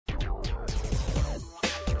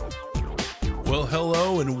Well,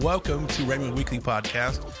 hello and welcome to Rhema Weekly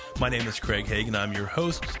Podcast. My name is Craig Hagan. I'm your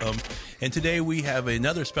host. And today we have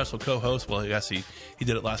another special co-host. Well, I guess he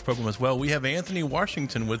did it last program as well. We have Anthony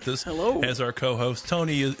Washington with us as our co-host.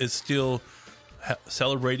 Tony is still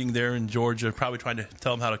celebrating there in Georgia, probably trying to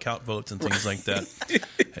tell him how to count votes and things like that.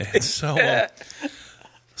 And so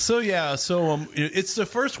it's the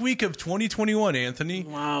first week of 2021, Anthony.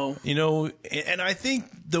 Wow. You know, and I think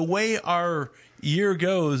the way our year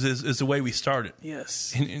goes is the way we started.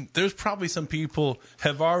 Yes. And there's probably some people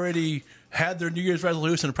have already had their New Year's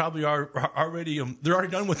resolution and probably are already they're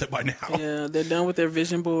already done with it by now. Yeah, they're done with their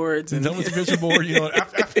vision boards. And done with the vision board. You know,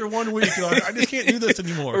 after 1 week, you know, I just can't do this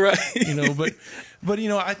anymore. Right. You know, but you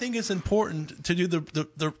know, I think it's important to do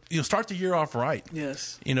the start the year off right.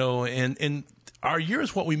 Yes. You know, and our year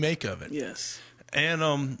is what we make of it. Yes.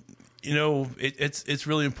 And you know, it's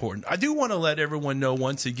really important. I do want to let everyone know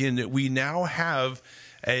once again that we now have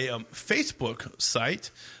a Facebook site,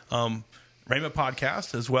 Rhema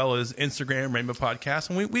Podcast, as well as Instagram Rhema Podcast.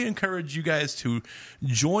 And we encourage you guys to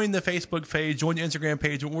join the Facebook page, join the Instagram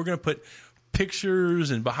page. And we're going to put pictures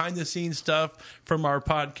and behind the scenes stuff from our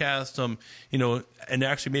podcast. You know, and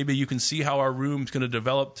actually maybe you can see how our room's going to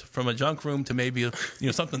develop from a junk room to maybe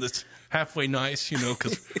something that's halfway nice, you know,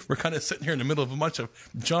 because we're kind of sitting here in the middle of a bunch of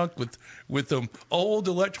junk with old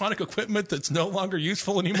electronic equipment that's no longer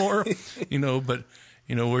useful anymore, you know. But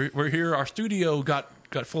you know, we're here. Our studio got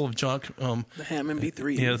full of junk. The Hammond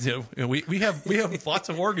B3. Yeah, we have lots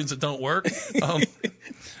of organs that don't work,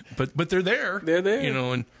 but they're there. They're there. You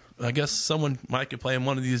know, and I guess someone might could play them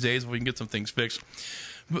one of these days if we can get some things fixed.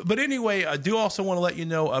 But anyway, I do also want to let you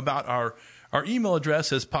know about our email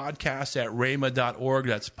address is podcast@rhema.org.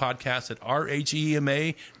 That's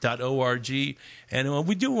podcast@rhema.org. And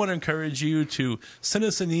we do want to encourage you to send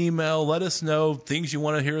us an email. Let us know things you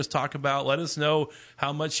want to hear us talk about. Let us know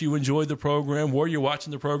how much you enjoyed the program, where you're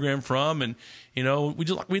watching the program from. And, you know,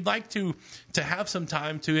 we'd like to have some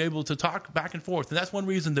time to be able to talk back and forth. And that's one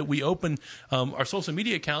reason that we open our social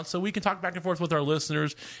media accounts, so we can talk back and forth with our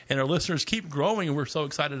listeners. And our listeners keep growing, and we're so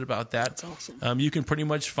excited about that. That's awesome. You can pretty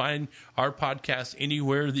much find our podcast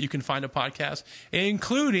anywhere that you can find a podcast,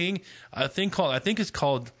 including a thing called, I think it's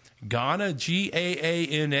called Gaana,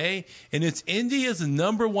 Gaana, and it's India's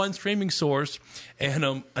number one streaming source.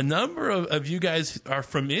 And a number of you guys are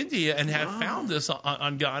from India and have found us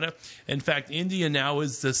on Gaana. In fact, India now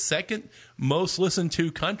is the second most listened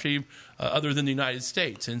to country other than the United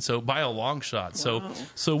States, and so by a long shot. Wow.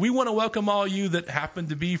 So we want to welcome all you that happen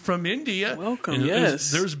to be from India. Welcome, and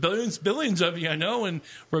yes. There's billions of you, I know, and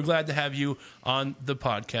we're glad to have you on the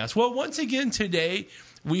podcast. Well, once again today,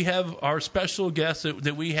 we have our special guest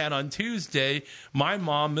that we had on Tuesday. My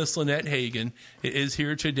mom, Miss Lynette Hagan, is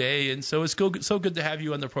here today, and so it's so good to have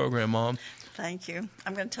you on the program, Mom. Thank you.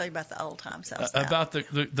 I'm going to tell you about the old times. About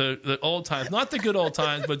the old times, not the good old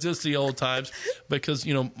times, but just the old times, because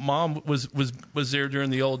you know, Mom was there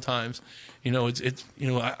during the old times. You know, it's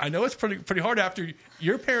you know, I know it's pretty hard after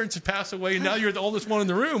your parents have passed away, and now you're the oldest one in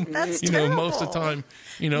the room. That's terrible. Most of the time.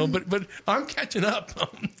 You know, but I'm catching up.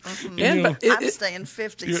 I'm staying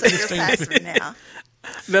 50, so you're passing now.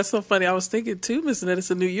 That's so funny. I was thinking too, Miss Annette,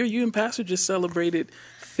 it's a new year. You and Pastor just celebrated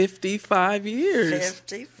 55 years.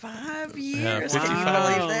 55 years. Yeah, 55. Can you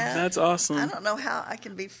believe that? That's awesome. I don't know how I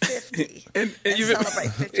can be 50 and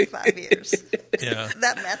celebrate 55 years. Yeah.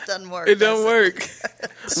 That math doesn't work. It don't work.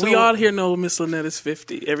 So, we all here know Miss Lynette is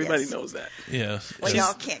 50. Everybody Yes. knows that. Yeah. Well,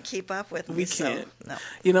 y'all can't keep up with me. We can't. So, no.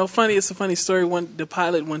 You know, funny. It's a funny story. The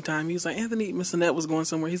pilot one time, he was like, Anthony, Miss Lynette was going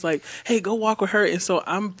somewhere. He's like, hey, go walk with her. And so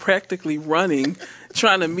I'm practically running,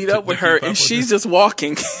 trying to meet up with her, and she's just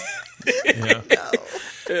walking. Yeah. No.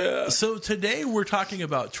 Yeah. So today we're talking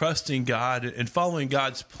about trusting God and following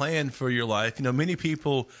God's plan for your life. You know, many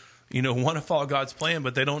people, you know, want to follow God's plan,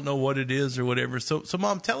 but they don't know what it is or whatever. So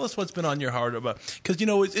Mom, tell us what's been on your heart about, because, you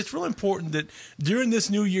know, it's real important that during this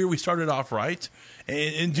new year we started off right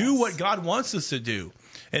and do what God wants us to do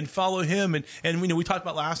and follow Him. And you know, we talked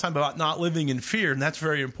about last time about not living in fear, and that's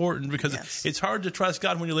very important because it's hard to trust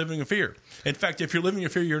God when you're living in fear. In fact, if you're living in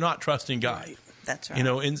fear, you're not trusting God. Right. That's right. You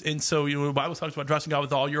know, and so, you know, the Bible talks about trusting God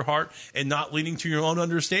with all your heart and not leaning to your own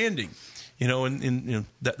understanding. You know, and you know,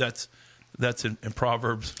 that's in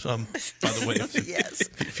Proverbs, by the way. Yes.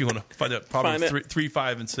 If you want to find out, Proverbs 3,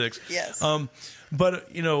 5, and 6. Yes.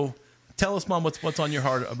 But, you know, tell us, Mom, what's on your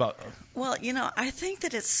heart about. Well, I think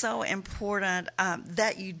that it's so important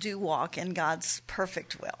that you do walk in God's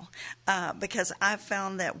perfect will, because I've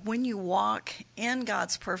found that when you walk in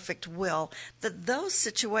God's perfect will, that those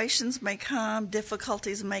situations may come,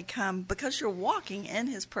 difficulties may come, because you're walking in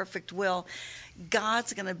His perfect will.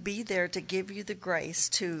 God's going to be there to give you the grace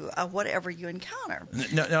to whatever you encounter.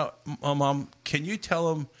 Now, Mom, can you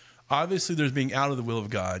tell them, obviously there's being out of the will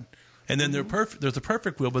of God, and then there's a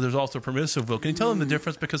perfect will, but there's also a permissive will. Can you tell them the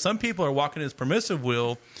difference? Because some people are walking in His permissive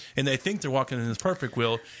will, and they think they're walking in His perfect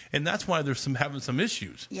will, and that's why they're having some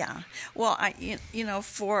issues. Yeah. Well, I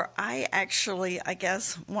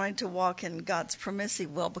guess, wanted to walk in God's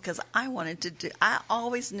permissive will because I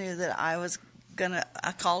always knew that I was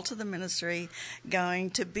a call to the ministry, going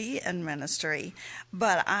to be in ministry,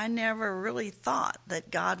 but I never really thought that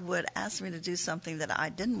God would ask me to do something that I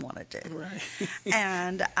didn't want to do. Right.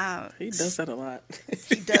 And He does that a lot.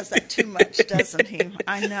 He does that too much, doesn't he?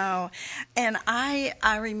 I know. And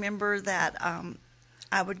I remember that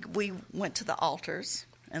we went to the altars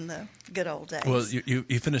in the good old days. Well,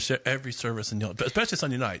 you finish every service, especially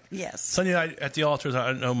Sunday night. Yes. Sunday night at the altars.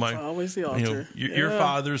 I don't know always the altar. Your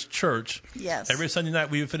father's church. Yes. Every Sunday night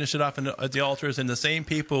we would finish it off at the altars, and the same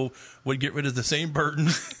people would get rid of the same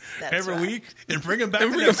burdens every week and bring them back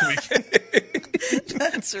the next week.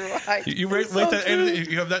 That's right. You have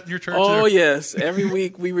that in your church? Oh, yes. Every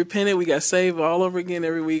week we repented. We got saved all over again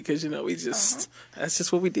every week because, we just, that's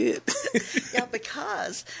just what we did. Yeah,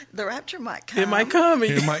 because the rapture might come. It might come.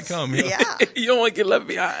 It might come, yeah. You don't want to get left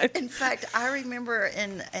behind. In fact, I remember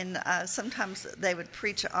sometimes they would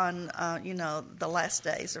preach on, the last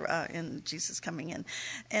days in Jesus coming in,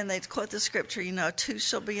 and they'd quote the scripture, two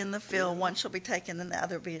shall be in the field, one shall be taken and the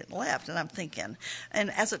other be left. And I'm thinking,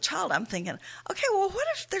 and as a child, I'm thinking, okay, well, what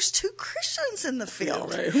if there's two Christians in the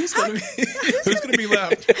field? Yeah, right. Who's going to be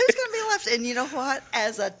left? Who's going to be left? And you know what?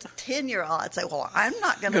 As a 10-year-old, I'd say, well, I'm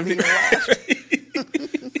not going to be left.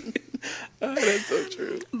 Oh, that's so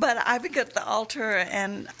true. But I would go to the altar,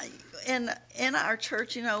 and in our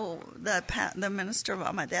church, the minister,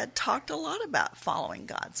 my dad, talked a lot about following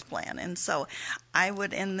God's plan. And so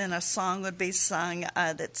and then a song would be sung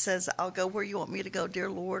that says, I'll go where you want me to go, dear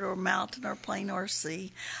Lord, or mountain or plain or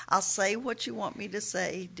sea. I'll say what you want me to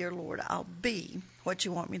say, dear Lord. I'll be what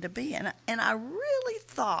you want me to be. And I really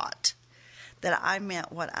thought that I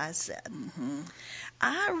meant what I said. Mm-hmm.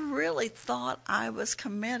 I really thought I was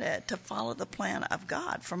committed to follow the plan of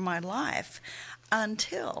God for my life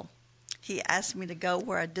until He asked me to go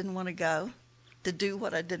where I didn't want to go, to do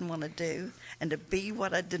what I didn't want to do, and to be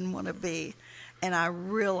what I didn't want to be. And I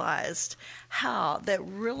realized how that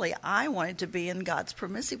really I wanted to be in God's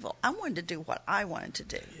permissive will. I wanted to do what I wanted to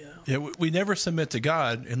do. Yeah, we never submit to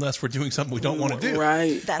God unless we're doing something we don't want to do.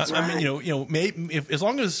 Right. That's right. I mean, maybe as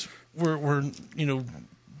long as we're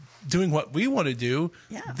doing what we want to do,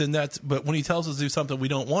 then but when He tells us to do something we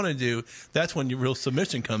don't want to do, that's when your real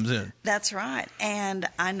submission comes in. That's right. And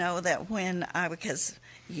I know that because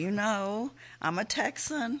I'm a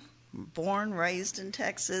Texan, born, raised in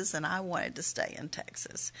Texas, and I wanted to stay in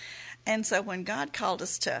Texas. And so when God called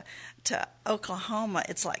us to Oklahoma,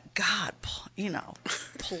 it's like, God,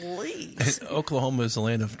 please. Oklahoma is the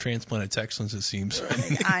land of transplanted Texans, it seems.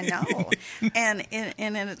 I know. And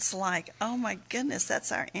it's like, oh my goodness,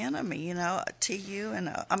 that's our enemy, TU and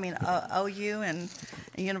OU and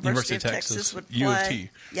University of Texas would play. U of T.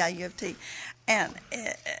 Yeah, U of T. And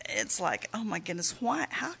it's like, oh my goodness, why?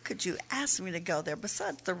 How could you ask me to go there?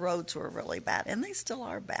 Besides, the roads were really bad, and they still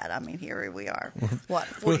are bad. I mean, here we are. What?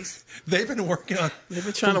 40s? They've been working on. They've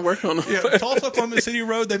been trying to work on them. Yeah, Tulsa, Oklahoma City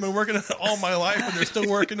Road. They've been working on it all my life, and they're still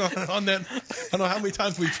working on that. I don't know how many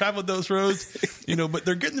times we've traveled those roads, but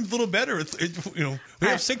they're getting a little better. We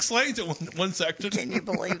have 6 lanes at one section. Can you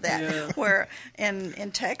believe that? Yeah. Where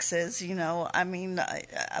in Texas,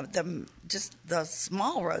 just the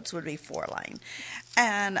small roads would be 4 lane,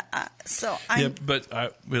 and let's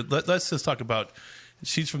just talk about.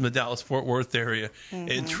 She's from the Dallas-Fort Worth area,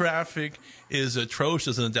 and traffic is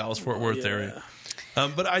atrocious in the Dallas-Fort Worth area.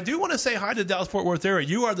 But I do want to say hi to the Dallas-Fort Worth area.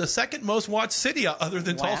 You are the second most watched city other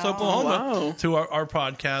than Tulsa, Oklahoma, to our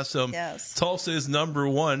podcast. Yes. Tulsa is number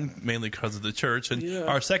 1, mainly because of the church, and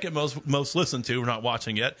our second most listened to, we're not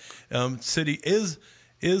watching yet, city is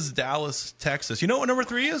Dallas, Texas. You know what number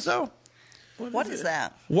 3 is, though? What is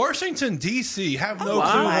that? Washington, D.C. Have no clue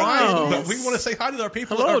why, but we want to say hi to our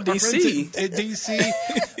people. Hello, our D.C. friends at D.C.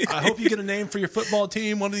 I hope you get a name for your football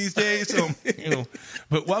team one of these days. So,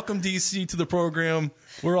 but welcome, D.C., to the program.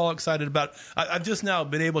 We're all excited about. I've just now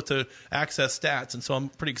been able to access stats, and so I'm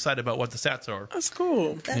pretty excited about what the stats are. That's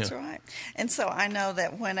cool. That's right. And so I know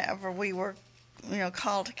that whenever we were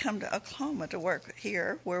called to come to Oklahoma to work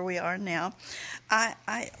here where we are now,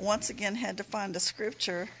 I once again had to find a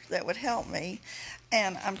scripture that would help me.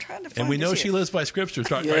 And I'm trying to find. And we know it she here. lives by scriptures,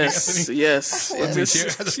 right? Yes, yes. I mean, It's she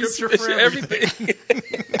has a scripture for everything.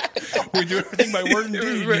 We do everything by word and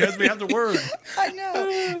deed because we have the word. I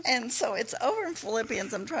know. And so it's over in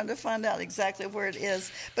Philippians. I'm trying to find out exactly where it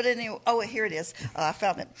is. But anyway, here it is. I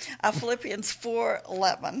found it. Philippians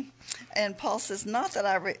 4:11. And Paul says, not that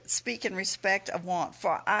I speak in respect of want,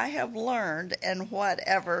 for I have learned in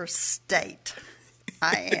whatever state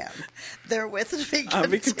I am, therewith to be content. I'll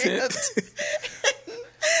be content.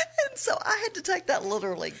 And so I had to take that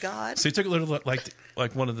literally, God. So you took a little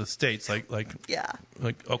like one of the states, like Yeah.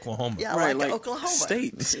 like Oklahoma. Yeah, Right, like like Oklahoma.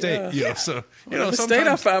 state. State, Yeah. so Whatever sometimes state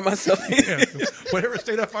I find myself in. yeah, whatever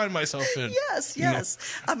state I find myself in. Yes.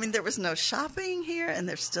 I mean, there was no shopping here, and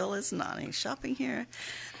there still is not any shopping here.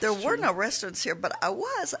 There were no restaurants here, but I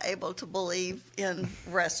was able to believe in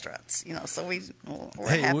restaurants. So we're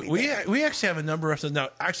happy there. we actually have a number of restaurants now.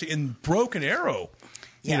 Actually, in Broken Arrow,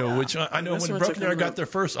 Yeah. which I know when Restaurants Broken are Arrow coming got up. their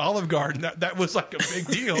first Olive Garden, that was like a big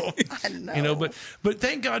deal. I know. But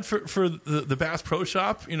thank God for the Bass Pro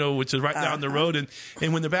Shop, which is right down the road.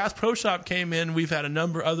 And when the Bass Pro Shop came in, we've had a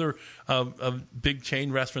number of other of big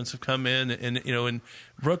chain restaurants have come in, and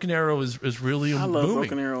Broken Arrow is really I love booming.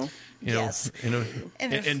 Broken Arrow. Yes.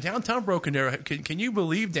 And downtown Broken Arrow. Can you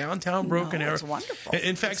believe downtown Broken Arrow? It's wonderful.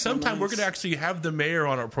 In fact, It's so sometime we're nice. going to actually have the mayor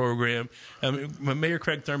on our program. Mayor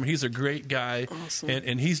Craig Thurman. He's a great guy, Awesome.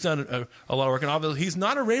 and he's done a lot of work. And obviously, he's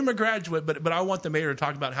not a Rhema graduate, but I want the mayor to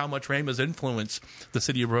talk about how much Rhema's influenced the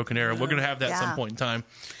city of Broken Arrow. We're going to have that at some Yeah. point in time.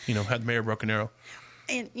 Have the mayor of Broken Arrow.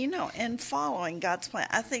 And, in following God's plan,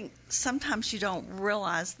 I think sometimes you don't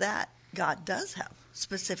realize that God does have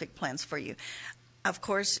specific plans for you. Of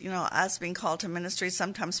course, us being called to ministry,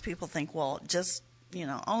 sometimes people think, well, just,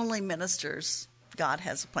 only ministers, God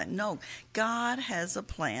has a plan. No, God has a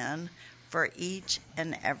plan for each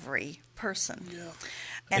and every person. Yeah.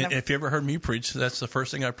 And If you ever heard me preach, that's the first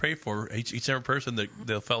thing I pray for. Each and every person that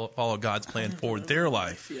they'll follow God's plan for their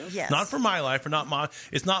life. Yes. Not for my life, or not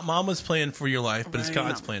it's not Mama's plan for your life, but it's Right.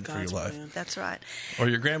 God's plan for God's your life. plan. that's right. Or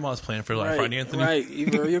your grandma's plan for your life, right, Anthony? Right.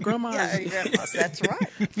 Either your grandma's. Yeah, your grandma's, that's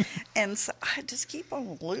right. And so I just keep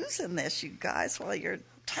on losing this, you guys, while you're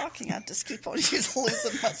talking. I just keep on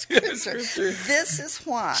losing my scripture. This is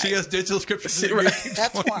why. She has digital scriptures.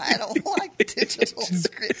 That's why I don't like digital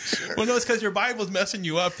scripture. Well, no, it's because your Bible's messing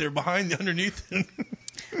you up. They're underneath.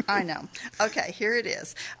 I know. Okay, here it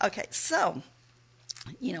is. Okay, so,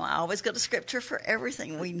 I always go to scripture for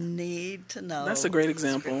everything. We need to know. That's a great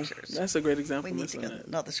example. scriptures. That's a great example. We need to Miss Annette.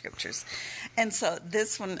 know the scriptures. And so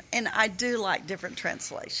this one, and I do like different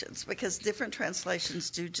translations because different translations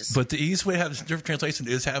do just. But the easiest way to have different translation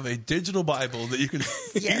is have a digital Bible that you can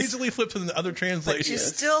Yes. easily flip to the other but translations. you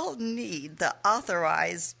still need the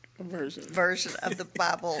authorized version of the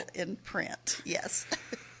Bible in print. Yes.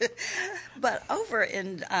 But over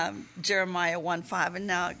in Jeremiah 1:5, and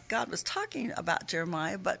now God was talking about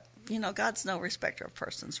Jeremiah, but God's no respecter of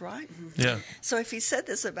persons, right? Yeah. So if he said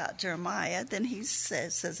this about Jeremiah, then he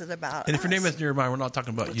says it about And if us. your name is Jeremiah, we're not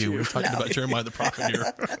talking about you. We're talking No. about Jeremiah the prophet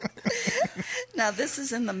here. Now this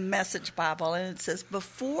is in the Message Bible, and it says,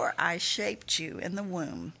 "Before I shaped you in the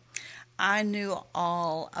womb, I knew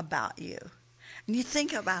all about you." And you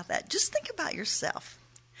think about that. Just think about yourself.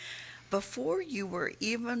 Before you were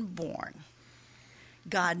even born,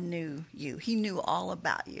 God knew you. He knew all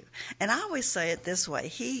about you. And I always say it this way.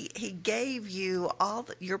 He gave you all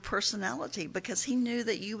your personality because he knew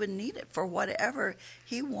that you would need it for whatever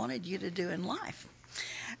he wanted you to do in life.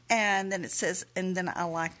 And then it says, and then I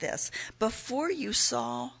like this, before you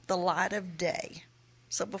saw the light of day,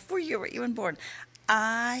 so before you were even born,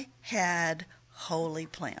 I had holy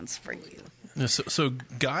plans for you. So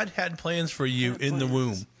God had plans for you in the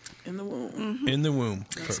womb. In the womb. Mm-hmm. In the womb.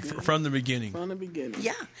 From the beginning. From the beginning.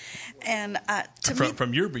 Yeah. And to me,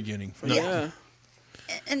 From your beginning. No. Yeah.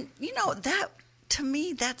 and that to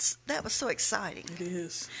me that was so exciting. It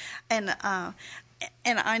is. And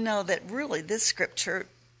I know that really this scripture,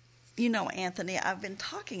 Anthony, I've been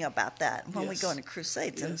talking about that when we Yes. go into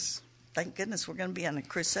crusades. Yes. And thank goodness we're going to be on a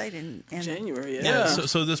crusade in January. Yeah. Yeah.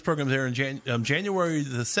 So this program's there in January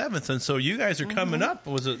the 7th, and so you guys are coming up.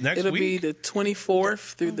 Was it next It'll week? be the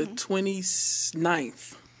 24th through the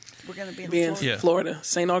 29th. We're going to be in Be in Florida. Yeah. Florida,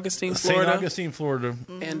 St. Augustine, St. Florida, Augustine, Florida.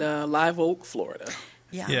 and Live Oak, Florida.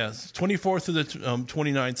 Yeah. Yes, 24th to the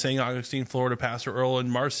 29th, St. Augustine, Florida. Pastor Earl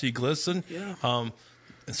and Marcy Glisson. Yeah.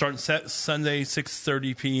 Starting Sunday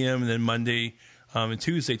 6:30 p.m. and then Monday And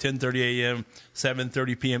Tuesday, 10:30 a.m.,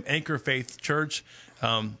 7:30 p.m., Anchor Faith Church.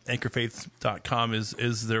 Anchorfaith.com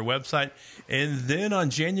is their website. And then on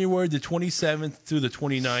January the 27th through the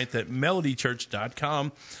 29th at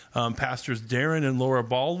melodychurch.com, Pastors Darren and Laura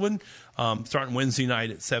Baldwin, starting Wednesday night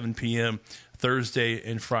at 7 p.m., Thursday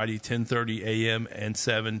and Friday, 10:30 a.m. and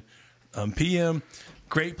 7 p.m.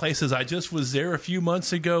 Great places. I just was there a few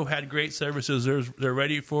months ago, had great services. They're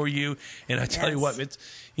ready for you. And I tell you what, it's,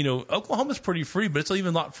 Oklahoma's pretty free, but it's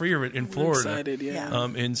even a lot freer in Florida. We're excited, yeah.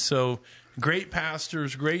 And so great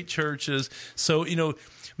pastors, great churches. So,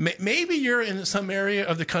 maybe you're in some area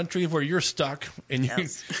of the country where you're stuck and it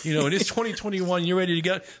is 2021, you're ready to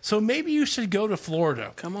go. So maybe you should go to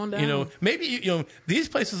Florida. Come on down. Maybe, these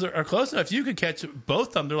places are close enough. You could catch both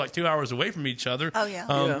of them. They're like 2 hours away from each other. Oh,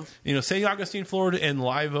 yeah. St. Augustine, Florida and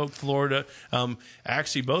Live Oak, Florida.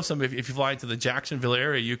 Actually, both of them, if you fly into the Jacksonville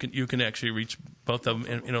area, you can actually reach both of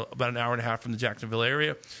them in about an hour and a half from the Jacksonville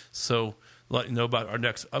area. So let you know about our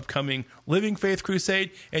next upcoming Living Faith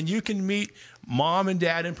Crusade. And you can meet Mom and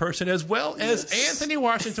Dad in person, as well as Anthony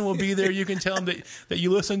Washington will be there. You can tell him that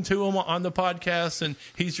you listened to him on the podcast, and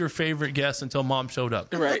he's your favorite guest until Mom showed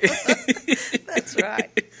up. Right. That's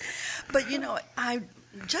right. But, I've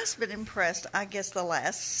just been impressed, I guess, the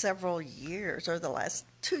last several years, or the last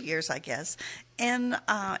 2 years, I guess, in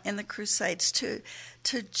the Crusades to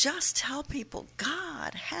just tell people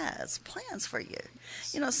God has plans for you.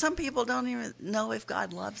 Some people don't even know if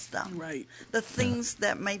God loves them. Right. The things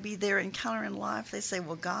that maybe they're encountering in life, they say,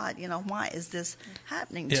 well, God, why is this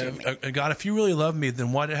happening to me? God, if you really love me,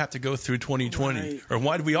 then why did I have to go through 2020? Right. Or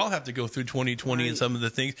why do we all have to go through 2020 and some of the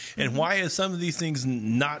things? And why is some of these things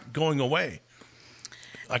not going away?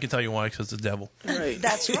 I can tell you why, because it's the devil. Right.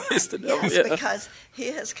 That's right. It's the devil, yes, yeah. because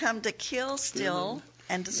he has come to kill, steal,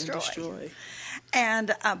 and destroy.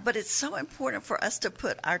 And but it's so important for us to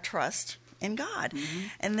put our trust in God. Mm-hmm.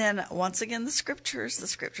 And then once again, the scriptures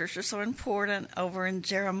are so important. Over in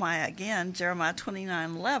Jeremiah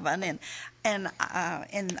 29:11, and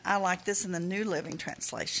I like this in the New Living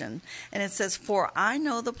Translation, and it says, "For I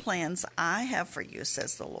know the plans I have for you,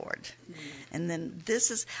 says the Lord." Mm-hmm. And then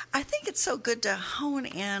I think it's so good to hone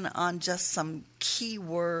in on just some key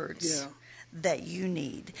words that you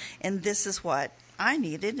need, and this is what I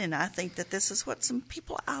needed, and I think that this is what some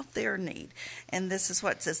people out there need. And this is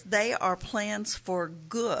what it says: they are plans for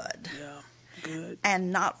good, good,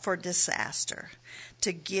 and not for disaster,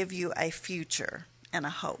 to give you a future and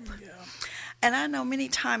a hope. Yeah. And I know many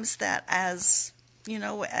times that as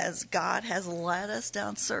God has led us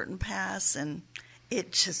down certain paths, and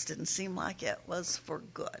it just didn't seem like it was for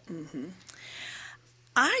good. Mm-hmm.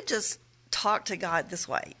 I just talk to God this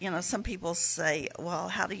way. Some people say, well,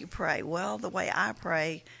 how do you pray? Well, the way I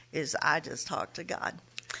pray is I just talk to God.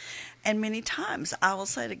 And many times I will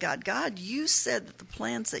say to God, God, you said that the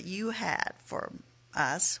plans that you had for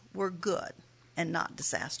us were good and not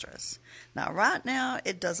disastrous. Now, right now,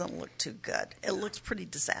 it doesn't look too good. It looks pretty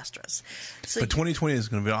disastrous. So but 2020 is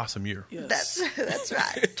going to be an awesome year. Yes. That's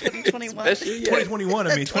right. 2021. 2021.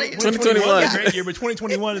 I mean, 2021 is a great year, but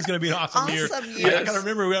 2021 is going to be an awesome year. Yes. I got to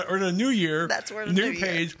remember we're in a new year. That's where the new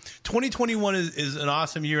page. 2021 is an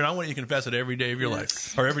awesome year, and I want you to confess it every day of your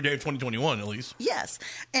life, or every day of 2021 at least. Yes,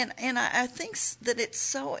 and I think that it's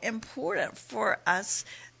so important for us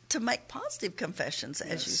to make positive confessions,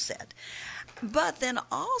 as you said. But then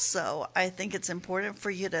also, I think it's important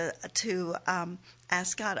for you to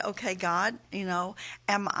ask God, okay, God, am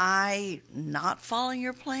I not following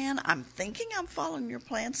your plan? I'm thinking I'm following your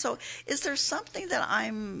plan. So is there something that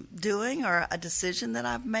I'm doing or a decision that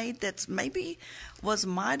I've made that's maybe was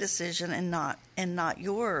my decision and not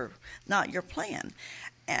your plan?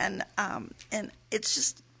 And it's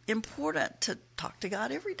just important to talk to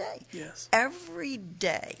God every day. Yes. Every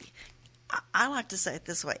day. I like to say it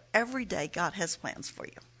this way: every day God has plans for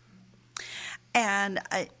you. And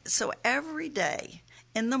so every day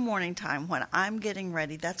in the morning time when I'm getting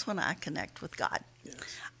ready, that's when I connect with God. Yes.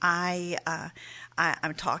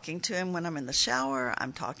 I'm talking to him when I'm in the shower.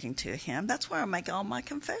 I'm talking to him. That's where I make all my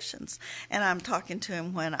confessions. And I'm talking to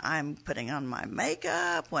him when I'm putting on my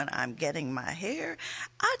makeup, when I'm getting my hair.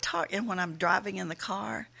 And when I'm driving in the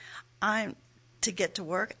car, to get to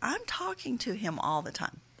work, I'm talking to him all the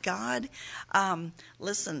time. God,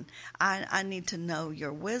 listen, I need to know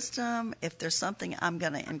your wisdom. If there's something I'm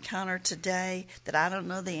going to encounter today that I don't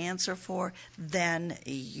know the answer for, then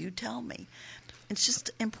you tell me. It's just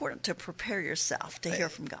important to prepare yourself to hear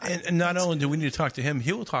from God. And not only do we need to talk to him,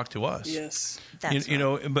 he will talk to us. Yes. That's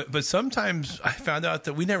right. But sometimes I found out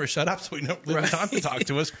that we never shut up, so we don't have time to talk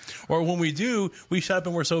to us. Or when we do, we shut up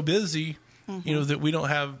and we're so busy, that we don't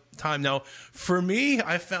have time. Now, for me,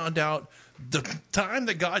 I found out the time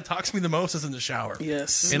that God talks to me the most is in the shower.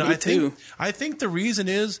 Yes, and me too. I think the reason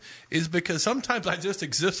is because sometimes I just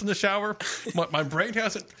exist in the shower. My brain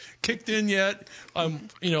hasn't kicked in yet. I'm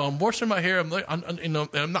washing my hair.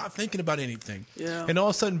 I'm not thinking about anything. Yeah. And all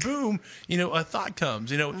of a sudden, boom, a thought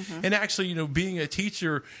comes. And actually, being a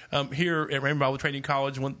teacher here at Rainbow Bible Training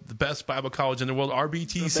College, one of the best Bible college in the world,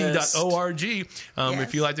 rbtc.org.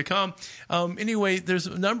 If you'd like to come. Anyway, there's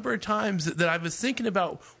a number of times that I was thinking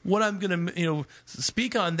about what I'm going to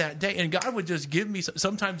speak on that day, and God would just give me.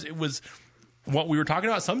 Sometimes it was what we were talking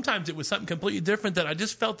about. Sometimes it was something completely different. That I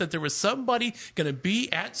just felt that there was somebody going to be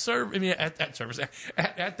at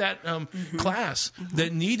that class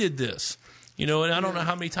that needed this. And I don't know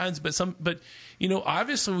how many times, but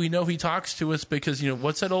obviously we know He talks to us because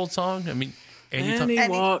what's that old song? I mean. And he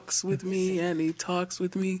walks with me, and he talks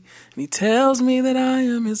with me, and he tells me that I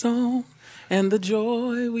am his own, and the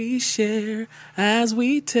joy we share as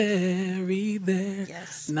we tarry there,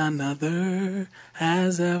 none other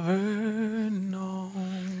has ever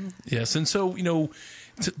known. Yes, and so,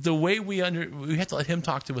 the way we have to let Him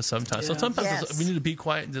talk to us sometimes. Yeah. So sometimes we need to be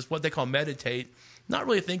quiet and just what they call meditate. Not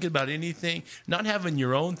really thinking about anything, not having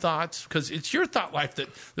your own thoughts, because it's your thought life that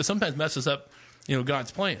sometimes messes up,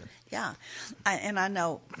 God's plan. Yeah, and I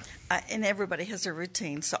know, and everybody has a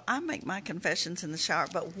routine, so I make my confessions in the shower,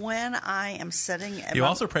 but when I am sitting... You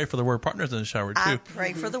also pray for the Word Partners in the shower, too. I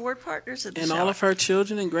pray for the Word Partners in the shower. And all of her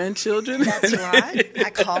children and grandchildren. That's right.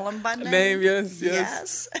 I call them by name.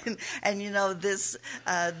 Yes. And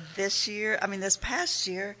this year, this past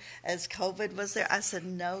year, as COVID was there, I said,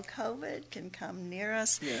 no COVID can come near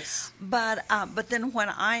us. Yes. But then when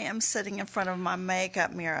I am sitting in front of my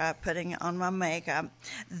makeup mirror, putting on my makeup,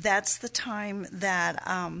 that's the time that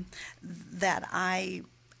I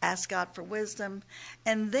ask God for wisdom,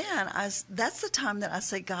 and then that's the time that I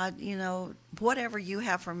say, God, whatever you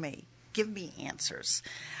have for me, give me answers.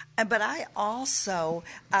 But I also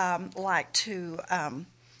like to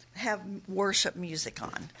have worship music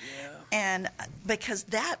on, and because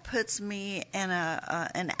that puts me in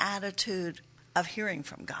an attitude of hearing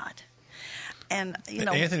from God. And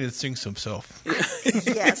Anthony sings to himself.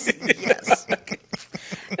 Yes.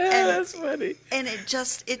 That's funny. And it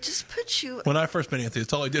just puts you. When I first met Anthony,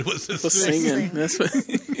 that's all I did was singing. That's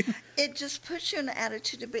funny. It just puts you in an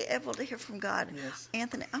attitude to be able to hear from God. Yes.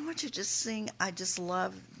 Anthony, I want you to just sing. I just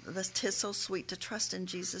love this. 'Tis so sweet to trust in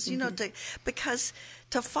Jesus. Because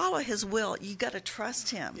to follow His will, you got to trust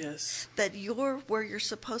Him. Yes. That you're where you're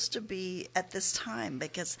supposed to be at this time,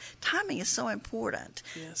 because timing is so important.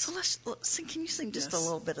 Yes. So let's sing. Can you sing just a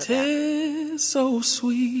little bit of that? 'Tis so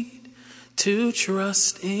sweet to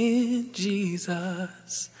trust in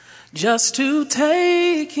Jesus, just to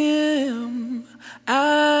take Him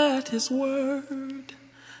at His word,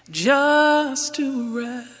 just to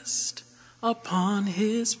rest upon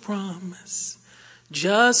His promise,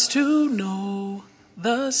 just to know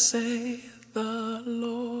thus saith the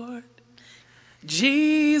Lord.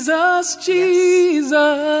 Jesus,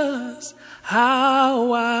 Jesus,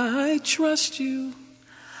 how I trust you,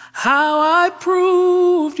 how I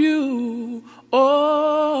proved you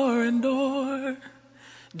o'er and o'er.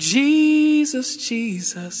 Jesus,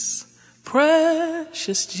 Jesus,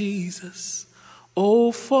 precious Jesus,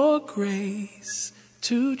 oh, for grace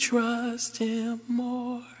to trust Him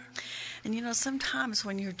more. And sometimes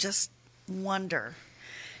when you just wonder,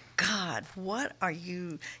 God, what are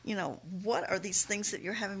what are these things that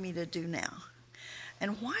you're having me to do now?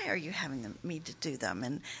 And why are you having me to do them?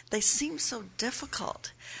 And they seem so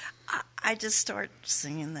difficult. I just start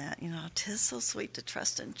singing that, 'tis so sweet to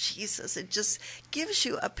trust in Jesus. It just gives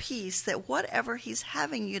you a peace that whatever He's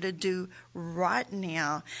having you to do right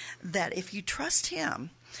now, that if you trust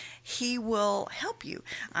Him, He will help you.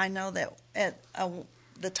 I know that at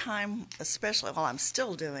the time, especially while I'm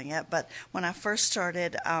still doing it, but when I first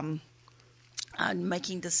started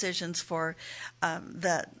making decisions for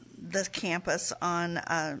the campus on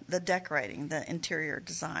the decorating, the interior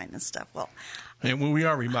design and stuff. Well, and we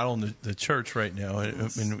are remodeling the church right now, and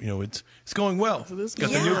it's going well. It's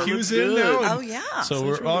got the new pews in now. So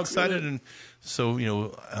we're all excited, and so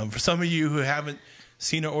for some of you who haven't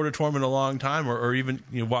seen our auditorium in a long time, or even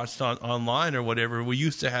watched online or whatever, we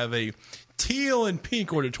used to have a teal and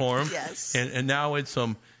pink auditorium, and now it's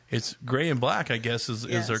gray and black, I guess,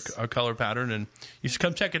 is our color pattern, and you should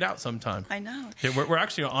come check it out sometime. I know. Yeah, we're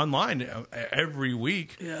actually online every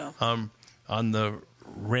week. Yeah. On the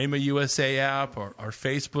Rhema USA app, or our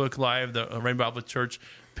Facebook Live, the Rainbow Bible Church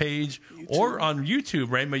page, or on YouTube,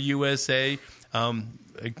 Rhema USA. I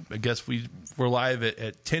guess we We're live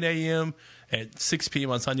at 10 a.m., at 6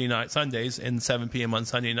 p.m. on Sundays, and 7 p.m. on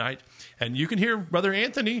Sunday night. And you can hear Brother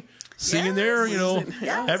Anthony singing there,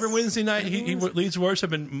 every Wednesday night. He leads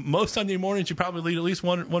worship, and most Sunday mornings you probably lead at least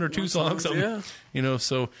one or two songs.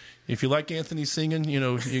 So if you like Anthony singing,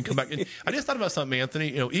 you can come back. And I just thought about something,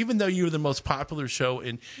 Anthony. Even though you were the most popular show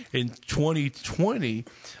in 2020,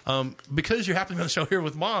 because you happen to be on the show here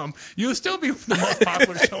with Mom, you'll still be the most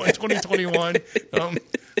popular show in 2021.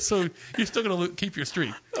 So you're still going to keep your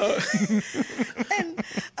streak.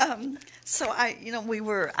 And so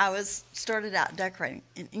I was started out decorating,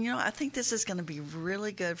 and I think this is going to be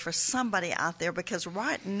really good for somebody out there, because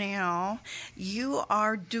right now you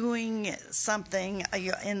are doing something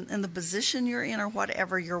in the position you're in or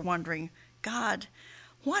whatever. You're wondering, God,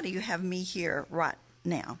 why do you have me here right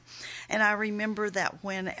now? And I remember that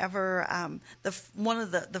whenever one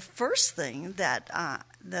of the first thing that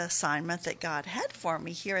the assignment that God had for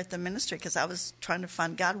me here at the ministry, because I was trying to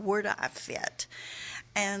find, God, where do I fit?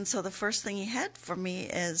 And so the first thing he had for me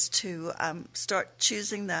is to start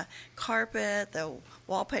choosing the carpet, the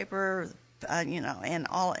wallpaper, and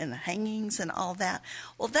the hangings and all that.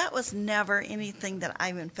 Well, that was never anything that I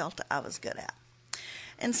even felt I was good at.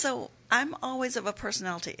 And so I'm always of a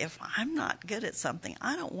personality, if I'm not good at something,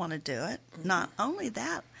 I don't want to do it. Mm-hmm. Not only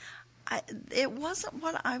that, it wasn't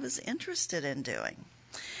what I was interested in doing.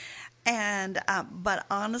 And but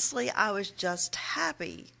honestly, I was just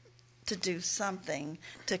happy to do something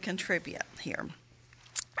to contribute here.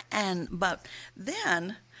 But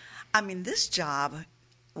then, this job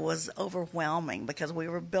was overwhelming, because we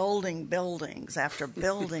were building buildings after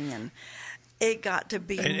building, and it got to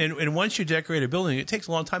be... And once you decorate a building, it takes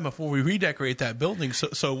a long time before we redecorate that building.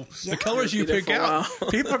 So the colors you pick out,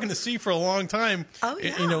 people are going to see for a long time. Oh,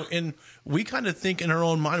 yeah. And we kind of think in our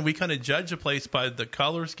own mind, we kind of judge a place by the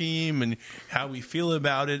color scheme and how we feel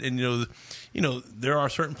about it. And, there are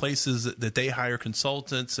certain places that they hire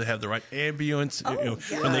consultants to have the right ambience,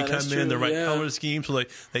 when they come in, the right color scheme, so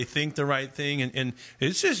they think the right thing. And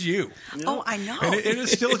it's just you. Yeah. Oh, I know. And it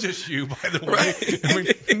is still just you, by the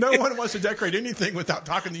way. No one wants to decorate anything without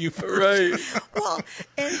talking to you first. Right. Well,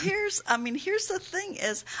 and here's the thing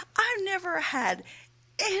is, I've never had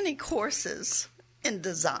any courses in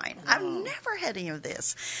design. I've never had any of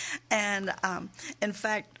this. And in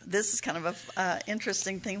fact, this is kind of a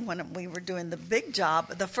interesting thing. When we were doing the big job,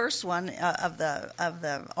 the first one of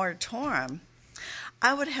the auditorium,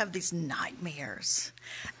 I would have these nightmares.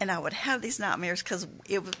 And I would have these nightmares because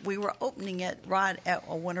we were opening it right at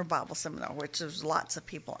a winter Bible seminar, which was lots of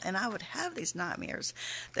people. And I would have these nightmares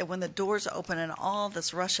that when the doors open and all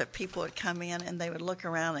this rush of people would come in, and they would look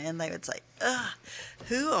around and they would say, ugh,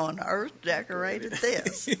 who on earth decorated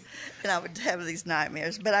this? And I would have these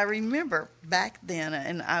nightmares. But I remember back then,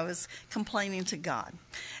 and I was complaining to God.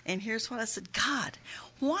 And here's what I said: God,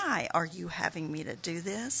 why are you having me to do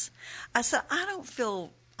this? I said, I don't feel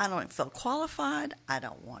qualified. I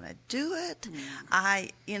don't want to do it.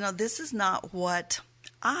 This is not what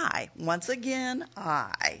I wanted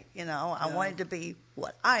to be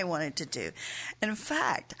what I wanted to do. In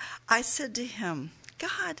fact, I said to him,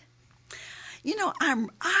 God,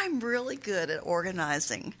 I'm really good at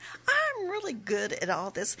organizing. I'm really good at all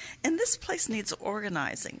this. And this place needs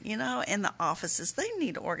organizing, and the offices, they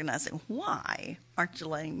need organizing. Why aren't you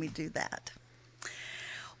letting me do that?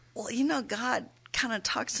 Well, God kind of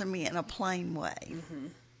talks to me in a plain way. Mm-hmm.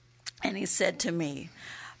 And he said to me,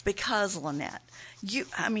 because, Lynette,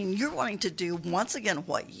 you're wanting to do, once again,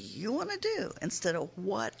 what you want to do instead of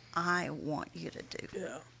what I want you to do.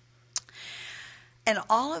 Yeah. And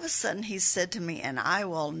all of a sudden he said to me, and I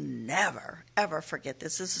will never, ever forget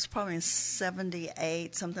this. This is probably in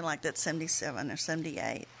 78, something like that, 77 or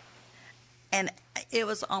 78. And it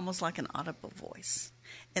was almost like an audible voice.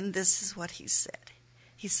 And this is what he said.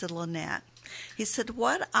 He said, Lynette, he said,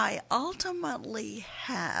 what I ultimately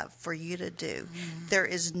have for you to do, there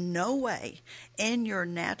is no way in your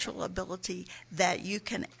natural ability that you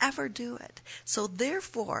can ever do it. So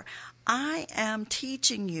therefore, I am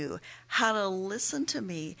teaching you how to listen to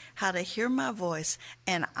me, how to hear my voice,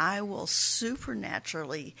 and I will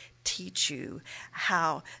supernaturally teach you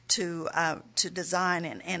how to design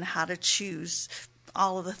and how to choose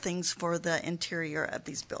all of the things for the interior of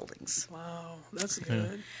these buildings. Wow, that's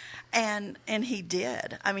good. And he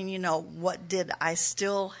did. I mean, what did I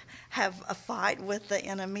still have a fight with the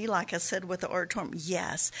enemy, like I said, with the auditorium?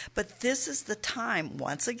 Yes. But this is the time,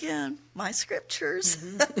 once again, my scriptures,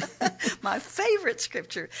 my favorite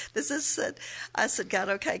scripture. I said, God,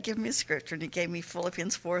 okay, give me a scripture. And he gave me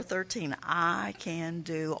Philippians 4:13. I can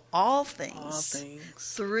do all things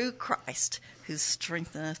through Christ who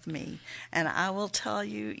strengtheneth me. And I will tell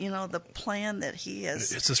you, the plan that he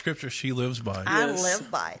has. It's a scripture she lives by. I live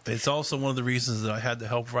by it. It's also one of the reasons that I had to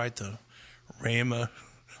help write the Rhema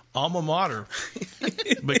alma mater,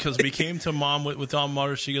 because we came to Mom with alma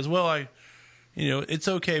mater. She goes, well, it's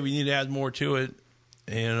okay. We need to add more to it.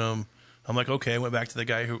 And I'm like, okay. I went back to the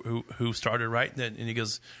guy who started writing it, and he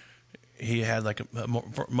goes, he had like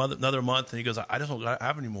another month, and he goes, I just don't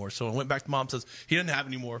have any more. So I went back to Mom, says he didn't have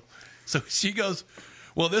any more. So she goes,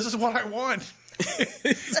 well, this is what I want.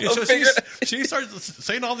 So she starts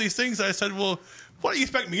saying all these things. And I said, well, what, do you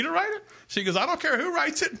expect me to write it? She goes, I don't care who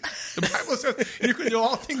writes it. The Bible says you can do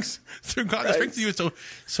all things through God who strengthens you.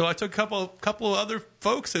 So I took a couple of other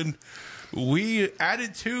folks, and we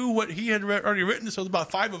added to what he had already written. So there's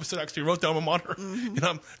about 5 of us that actually wrote the alma mater. And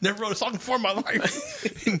I never wrote a song before in my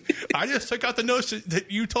life. And I just took out the notes that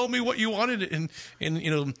you told me what you wanted. And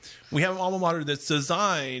we have an alma mater that's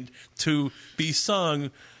designed to be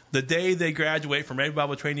sung the day they graduate from Rhema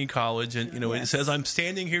Bible Training College. And, it says, I'm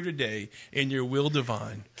standing here today in your will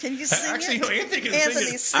divine. Can you sing Actually, it? Anthony can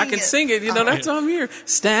sing it. I can sing it. That's why I'm here.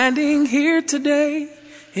 Standing here today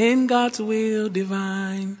in God's will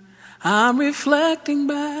divine. I'm reflecting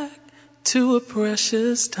back to a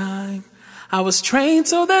precious time. I was trained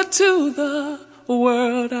so that to the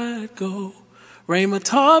world I'd go. Rhema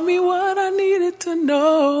taught me what I needed to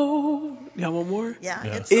know. You have one more?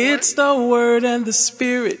 Yeah. It's the Word and the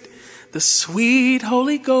Spirit, the sweet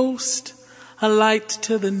Holy Ghost, a light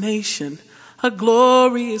to the nation, a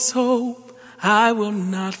glorious hope. I will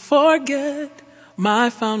not forget my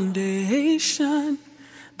foundation.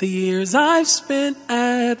 The years I've spent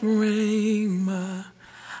at Rhema,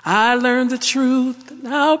 I learned the truth, and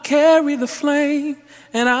I'll carry the flame,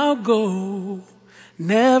 and I'll go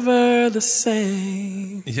never the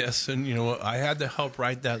same. Yes, and I had to help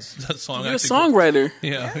write that song. You're a songwriter.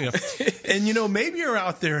 Yeah. And maybe you're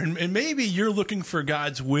out there, and maybe you're looking for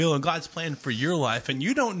God's will and God's plan for your life, and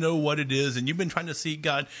you don't know what it is, and you've been trying to seek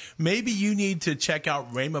God. Maybe you need to check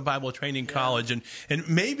out Rhema Bible Training College, and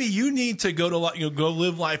maybe you need to go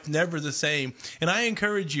live life never the same. And I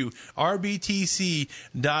encourage you, rbtc.org.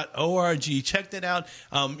 Check that out.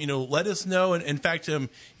 Let us know. And in fact,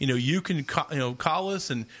 you can call us,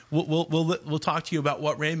 and we'll talk to you about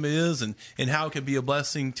what Rhema is and how it can be a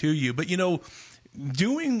blessing to you. But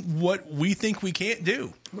doing what we think we can't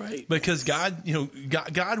do, right? Because God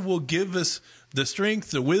will give us the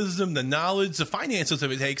strength, the wisdom, the knowledge, the finances if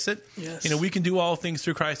it takes it. Yes. We can do all things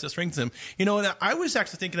through Christ that strengthens him. And I was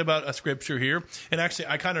actually thinking about a scripture here, and actually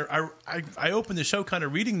I opened the show kind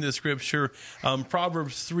of reading this scripture,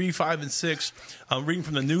 Proverbs 3, 5, and 6, reading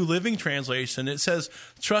from the New Living Translation. It says,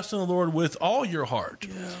 trust in the Lord with all your heart.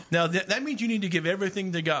 Yeah. Now that means you need to give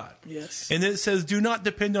everything to God. Yes. And then it says, do not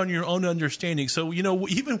depend on your own understanding. So,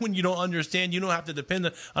 even when you don't understand, you don't have to depend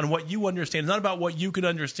on what you understand. It's not about what you can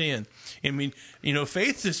understand. I mean,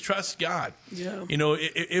 faith is trust God. Yeah.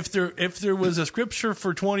 If there was a scripture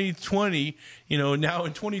for 2020, now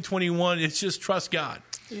in 2021, it's just trust God.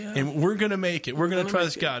 Yeah. And we're going to make it. We're going to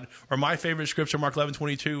trust God. Or my favorite scripture, Mark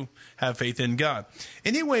 11:22, have faith in God.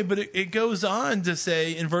 Anyway, but it goes on to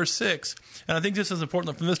say in verse 6, and I think this is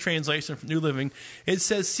important from this translation from New Living, it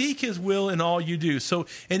says, seek his will in all you do. So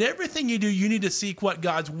in everything you do, you need to seek what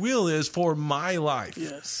God's will is for my life.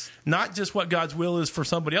 Yes. Not just what God's will is for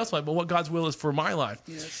somebody else's life, but what God's will is for my life.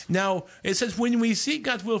 Yes. Now, it says when we seek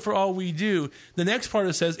God's will for all we do, the next part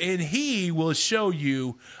it says, and he will show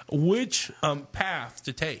you which path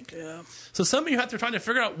to take. Yeah. So some of you have to try to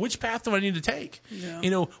figure out which path do I need to take.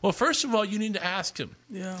 Yeah. Well, first of all, you need to ask him.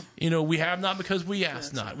 Yeah. We have not because we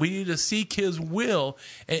ask not. We need to seek his will,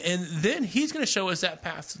 and then he's going to show us that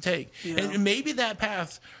path to take. Yeah. And maybe that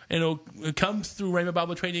path, comes through Rhema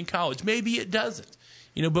Bible Training College. Maybe it doesn't.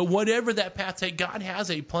 But whatever that path take, God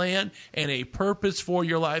has a plan and a purpose for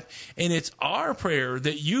your life. And it's our prayer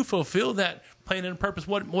that you fulfill that plan and purpose,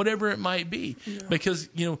 whatever it might be. Yeah. Because,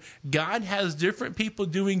 God has different people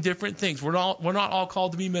doing different things. We're not all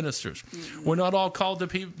called to be ministers. Mm-hmm. We're not all called to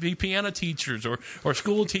be piano teachers or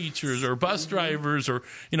school teachers or bus drivers or,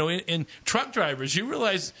 and truck drivers. You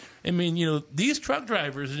realize, these truck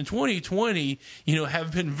drivers in 2020,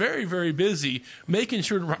 have been very, very busy making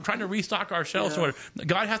sure, trying to restock our shelves. Yeah.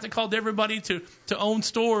 God hasn't called everybody to own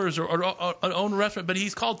stores or own a restaurant, but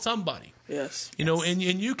he's called somebody. Yes. You know, and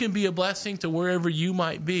you can be a blessing to wherever you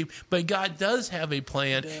might be, but God does have a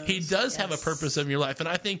plan. He does have a purpose in your life. And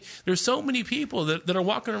I think there's so many people that are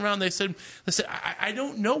walking around, they said, I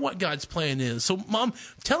don't know what God's plan is. So, Mom,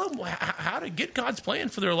 tell them how to get God's plan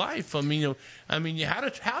for their life. I mean,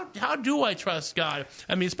 how do I trust God?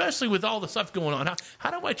 I mean, especially with all the stuff going on.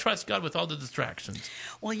 How do I trust God with all the distractions?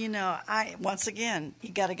 Well, once again,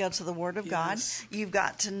 you got to go to the Word of God. You've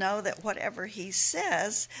got to know that whatever He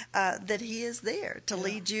says, that He is there to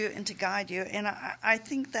lead you and to guide you. And I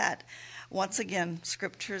think that, once again,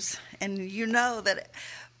 Scriptures, and you know that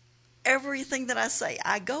everything that I say,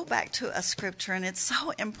 I go back to a Scripture, and it's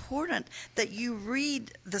so important that you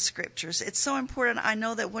read the Scriptures. It's so important. I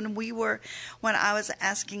know that when I was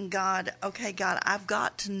asking God, okay, God, I've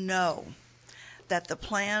got to know that the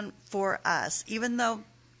plan for us, even though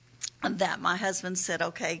that my husband said,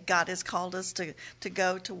 okay, God has called us to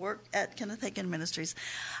go to work at Kenneth Hagin Ministries,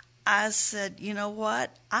 I said, you know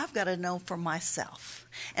what? I've got to know for myself.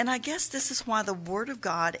 And I guess this is why the Word of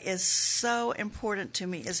God is so important to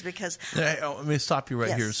me, is because... Let me stop you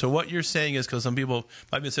right here. So what you're saying is, because some people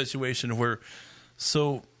might be in a situation where,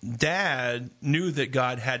 so Dad knew that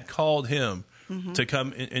God had called him to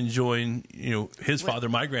come and join, his father,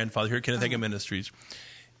 my grandfather, here at Kenneth Hagin Ministries.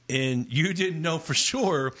 And you didn't know for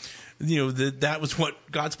sure, that was what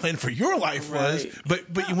God's plan for your life was. But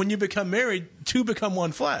when you become married, two become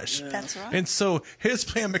one flesh. Yeah. That's right. And so His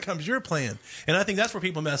plan becomes your plan. And I think that's where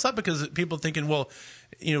people mess up, because people are thinking, well,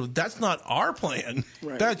 that's not our plan.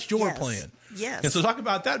 Right. That's your plan. Yes. And so talk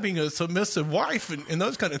about that being a submissive wife and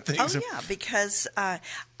those kind of things. Oh, yeah, because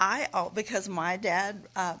because my dad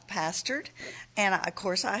pastored, and of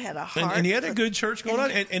course I had a heart. And he had a good church going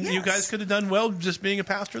on, and you guys could have done well just being a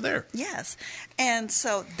pastor there. Yes. And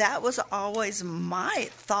so that was always my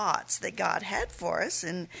thoughts that God had for us,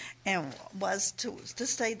 and was to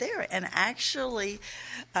stay there. And actually,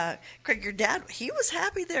 Craig, your dad, he was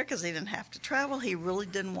happy there because he didn't have to travel. He really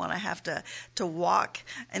didn't want to have to walk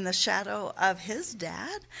in the shadow of his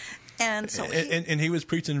dad. And so he was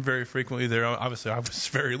preaching very frequently there. Obviously, I was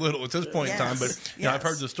very little at this point in time, but I've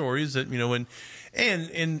heard the stories that and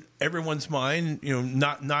in everyone's mind,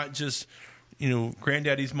 not just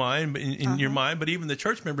granddaddy's mind, but in your mind, but even the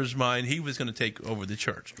church members' mind, he was going to take over the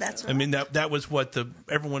church. That's right. I mean, that was what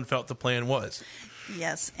everyone felt the plan was.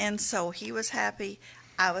 Yes, and so he was happy,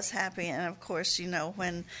 I was happy, and of course,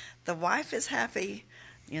 when the wife is happy,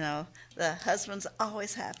 the husband's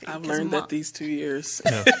always happy. I've learned that these 2 years.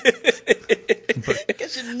 Yeah.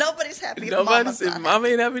 Because nobody's happy. If mom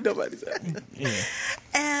ain't happy, nobody's happy. Yeah.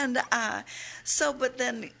 And but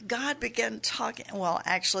then God began talking. Well,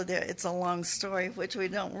 actually, it's a long story, which we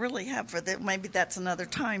don't really have for that. Maybe that's another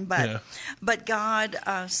time. But God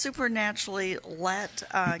supernaturally let.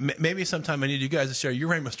 Maybe sometime I need you guys to share your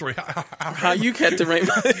Rhema story. How you got the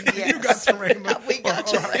Rhema? Yes. You got the Rhema. We got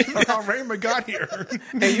the Rhema. How Rhema got here.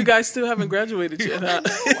 And you guys still haven't graduated yet, huh?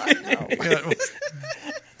 I know. Yeah.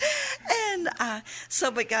 And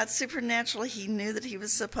but God supernaturally, He knew that He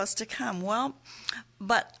was supposed to come. Well,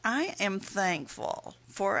 but I am thankful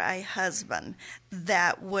for a husband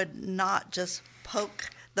that would not just poke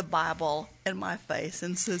the Bible in my face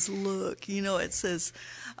and says, look, it says,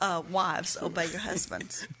 wives, obey your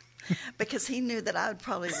husbands. Because he knew that I would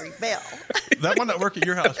probably rebel. That one not work at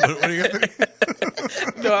your house. What are you going to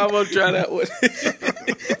do? No, I won't try that one.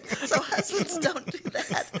 So husbands don't do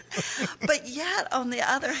that. But yet, on the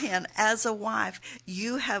other hand, as a wife,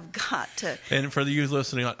 you have got to. And for the youth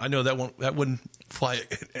listening, I know that wouldn't fly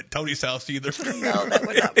at Tony's house either. No, that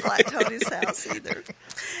would not fly at Tony's house either.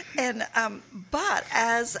 And but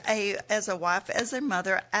as a wife, as a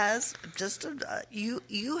mother,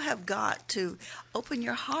 you have got to open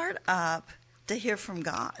your heart up to hear from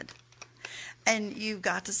God. And you've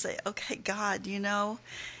got to say, okay, God,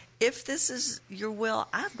 if this is your will,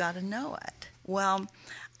 I've got to know it. Well,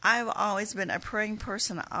 I've always been a praying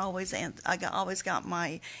person. I always got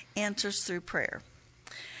my answers through prayer.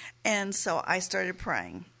 And so I started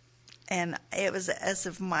praying. And it was as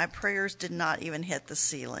if my prayers did not even hit the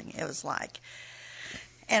ceiling. It was like,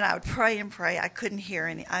 and I would pray and pray. I couldn't hear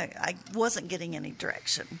I wasn't getting any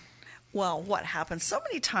direction. Well, what happens so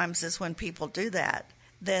many times is when people do that,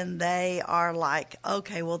 then they are like,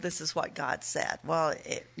 okay, well, this is what God said. Well,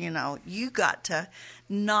 you got to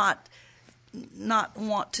not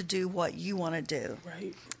want to do what you want to do.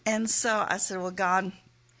 Right. And so I said, well, God,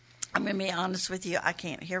 I'm going to be honest with you. I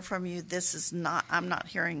can't hear from you. I'm not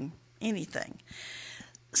hearing anything.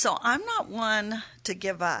 So I'm not one to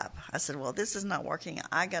give up. I said, well, this is not working.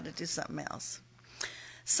 I got to do something else.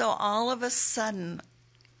 So all of a sudden,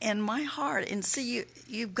 in my heart, and see,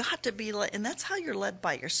 you've got to be led, and that's how you're led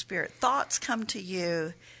by your Spirit. Thoughts come to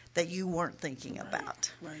you that you weren't thinking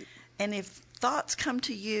about. Right. And if thoughts come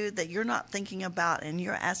to you that you're not thinking about and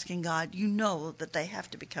you're asking God, you know that they have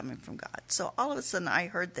to be coming from God. So all of a sudden I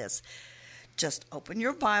heard this. Just open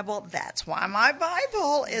your Bible. That's why my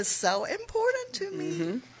Bible is so important to me.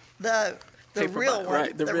 Mm-hmm. The Paper real Bible, one,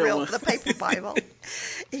 right, the real one. the paper Bible.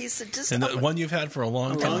 He said, just And the open. one you've had for a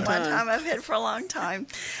long time. One time I've had for a long time,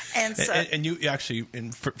 and so And you actually,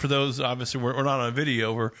 and for those, obviously, we're not on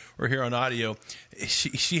video, we're here on audio.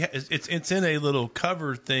 She it's in a little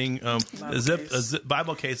cover thing, a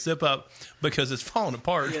Bible case zip up, because it's falling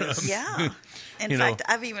apart. Yes. yeah. In fact,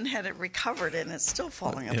 I've even had it recovered, and it's still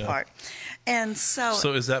falling apart. And so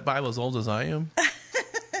is that Bible as old as I am?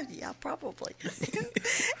 Yeah, probably.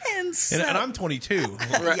 and so, And I'm 22.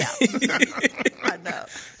 yeah, I know.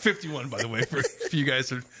 51, by the way, for you guys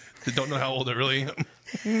that don't know how old I really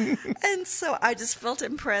am. And so I just felt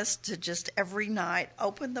impressed to just every night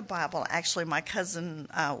open the Bible. Actually, my cousin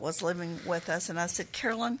was living with us, and I said,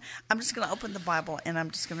 Carolyn, I'm just going to open the Bible, and I'm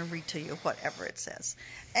just going to read to you whatever it says.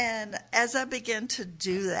 And as I began to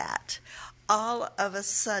do that, all of a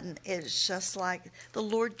sudden, it's just like the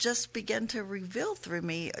Lord just began to reveal to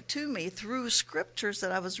me through scriptures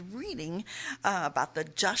that I was reading about the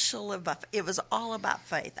just shall live by faith. It was all about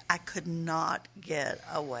faith. I could not get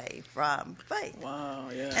away from faith. Wow,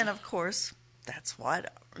 yeah. And of course, that's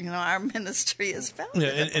what our ministry is founded.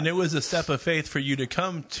 Yeah, and it was a step of faith for you to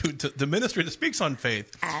come to the ministry that speaks on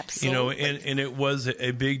faith. Absolutely. And it was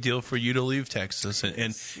a big deal for you to leave Texas,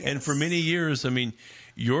 and for many years, I mean,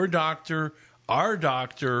 your doctor, our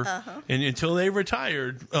doctor, and until they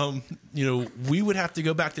retired, we would have to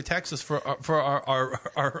go back to Texas for our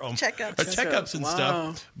checkups and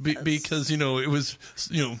stuff, because it was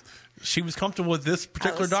she was comfortable with this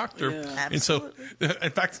particular doctor. Yeah. And so,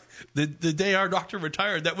 in fact, the day our doctor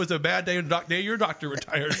retired, that was a bad day. The day your doctor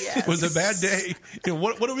retired was a bad day.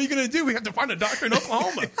 What are we going to do? We have to find a doctor in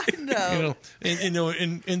Oklahoma. I know.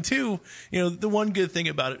 And two, the one good thing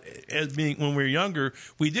about it, as being when we were younger,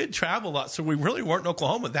 we did travel a lot, so we really weren't in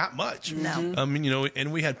Oklahoma that much. No.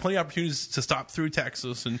 And we had plenty of opportunities to stop through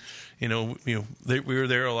Texas, and we were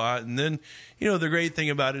there a lot. And then, the great thing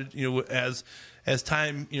about it, as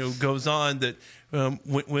time goes on, that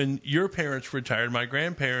when your parents retired, my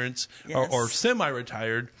grandparents or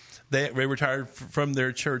semi-retired, they retired from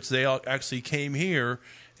their church. They all actually came here,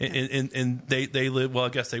 and they lived. Well, I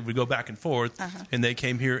guess they would go back and forth, and they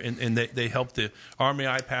came here and they helped the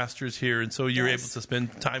RMI pastors here, and so you're able to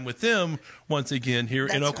spend time with them once again here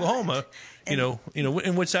in Oklahoma. Right.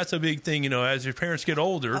 In which that's a big thing. As your parents get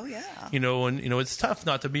older, and it's tough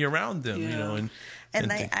not to be around them. And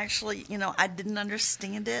they actually, I didn't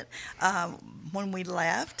understand it when we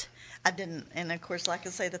left. I didn't, and of course, like I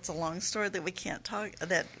say, that's a long story that we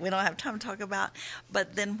don't have time to talk about.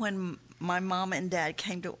 But then when my mom and dad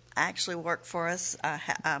came to actually work for us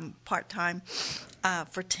part-time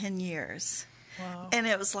for 10 years. Wow. And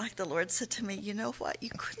it was like the Lord said to me, you know what? You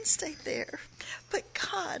couldn't stay there, but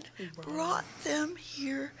God brought them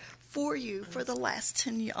here for you for the last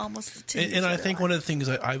 10 years, almost 10 years. And I think one of the things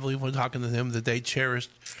I believe when talking to them that they cherished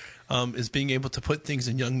is being able to put things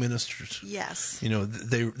in young ministers. Yes.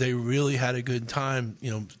 They really had a good time,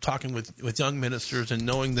 talking with young ministers and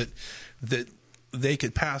knowing that they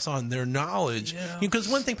could pass on their knowledge. Because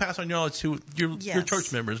one thing, pass on your knowledge to your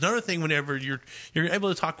church members. Another thing, whenever you're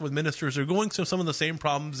able to talk with ministers, they're going through some of the same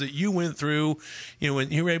problems that you went through.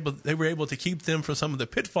 And they were able to keep them from some of the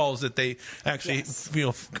pitfalls that they actually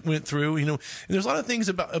went through. And there's a lot of things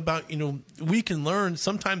about we can learn.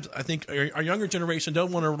 Sometimes I think our younger generation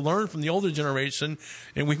don't want to learn from the older generation,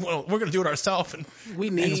 and we're going to do it ourselves. And we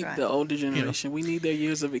need the older generation. We need their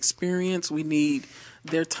years of experience. We need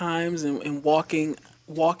their times and walking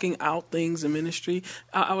out things in ministry.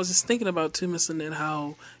 I was just thinking about too, Miss Annette,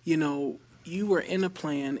 how you were in a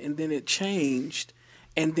plan and then it changed,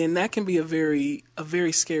 and then that can be a very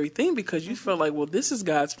scary thing, because you feel like, well, this is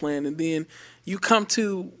God's plan, and then you come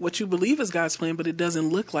to what you believe is God's plan, but it doesn't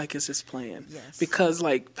look like it's His plan. Yes. Because,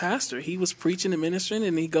 like Pastor, he was preaching and ministering,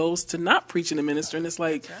 and he goes to not preaching and ministering. It's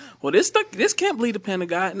like, well, this can't believe the plan of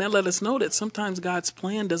God, and that let us know that sometimes God's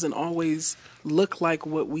plan doesn't always look like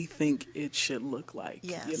what we think it should look like.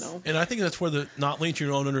 Yes. And I think that's where the not lean to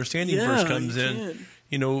your own understanding verse comes in.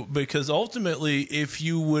 Because ultimately, if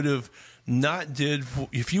you would have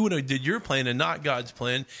did your plan and not God's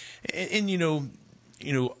plan, and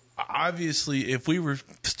obviously, if we were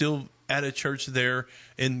still at a church there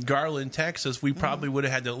in Garland, Texas, we probably would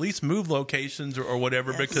have had to at least move locations or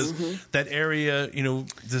whatever, because that area,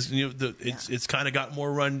 it's kind of got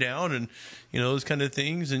more run down and, those kind of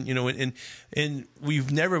things. And, and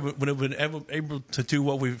we've never would have been able to do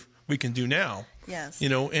what we can do now. Yes.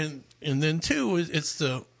 And then too, it's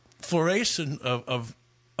the flourishing of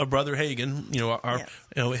Brother Hagin,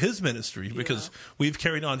 his ministry, because we've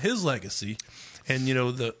carried on his legacy. And,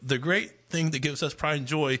 the great thing that gives us pride and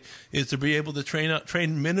joy is to be able to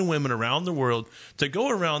train men and women around the world, to go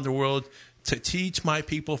around the world to teach my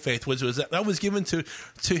people faith. That was given to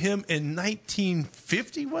him in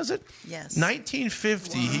 1950, was it? Yes.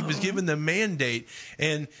 1950, he was given the mandate.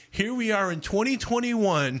 And here we are in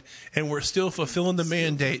 2021, and we're still fulfilling the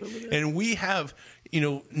mandate. And we have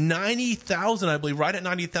 90,000, I believe, right at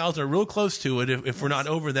 90,000, or real close to it, if we're not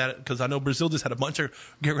over that, because I know Brazil just had a bunch of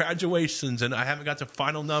graduations, and I haven't got the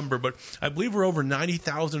final number, but I believe we're over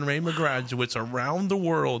 90,000 Rhema graduates around the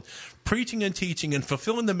world, preaching and teaching and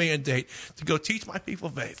fulfilling the mandate to go teach my people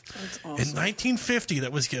faith. That's awesome. In 1950,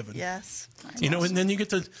 that was given. Yes. And then you get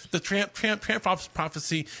the tramp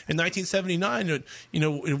prophecy in 1979.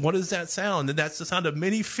 And what does that sound? And that's the sound of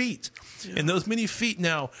many feet. Yeah. And those many feet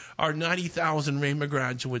now are 90,000 Rhema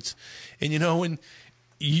graduates. And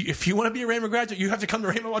if you want to be a Rhema graduate, you have to come to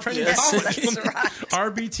Rhema Bible Training College. That's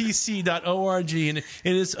right. rbtc.org. And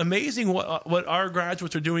it's amazing what our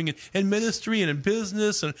graduates are doing in ministry and in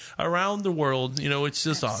business and around the world. It's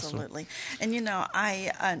just Absolutely.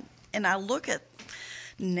 awesome. And I look at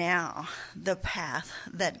now the path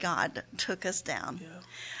that God took us down. Yeah.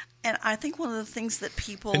 And I think one of the things that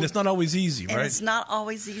people... And it's not always easy, right? And it's not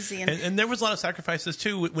always easy. And there was a lot of sacrifices,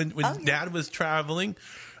 too, when Dad was traveling.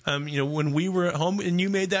 When we were at home and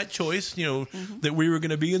you made that choice, that we were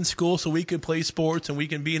going to be in school so we could play sports and we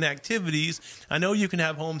can be in activities. I know you can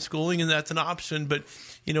have homeschooling and that's an option, but,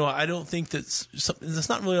 I don't think that's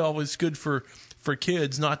not really always good for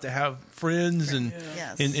kids not to have friends and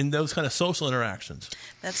those kind of social interactions.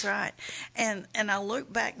 That's right. And I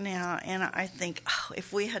look back now and I think,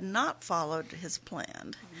 if we had not followed his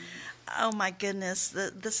plan, oh my goodness,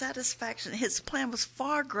 the satisfaction, his plan was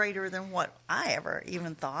far greater than what I ever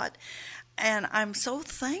even thought. And I'm so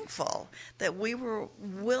thankful that we were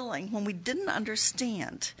willing, when we didn't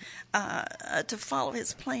understand, to follow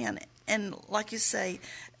his plan. And like you say,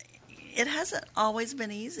 it hasn't always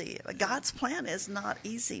been easy. God's plan is not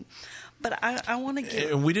easy. But I want to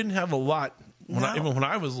give... And we didn't have a lot. Even when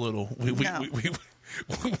I was little, we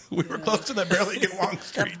were close to that barely get along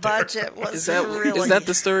street. The budget was is that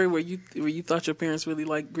the story where you thought your parents really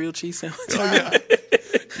liked grilled cheese sandwiches? Oh yeah.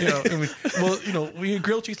 We had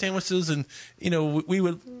grilled cheese sandwiches, and we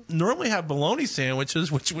would normally have bologna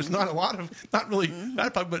sandwiches, which was not really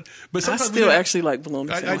bad, but sometimes I still actually like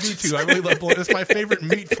bologna sandwiches. I do too. I really love bologna. It's my favorite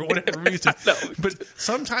meat for whatever reason. But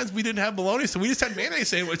sometimes we didn't have bologna, so we just had mayonnaise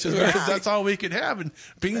sandwiches because that's all we could have, and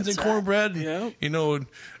beans and cornbread. Yeah. And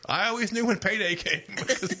I always knew when payday came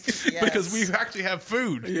because we actually have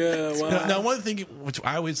food. Yeah, wow. Now, one thing which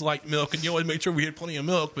I always liked milk, and you always make sure we had plenty of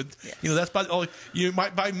milk, but that's about all. You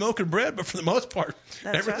might buy milk and bread, but for the most part,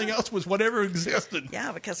 everything else was whatever existed.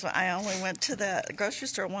 Yeah, because I only went to the grocery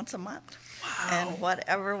store once a month. Wow. And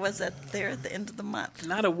whatever was there at the end of the month.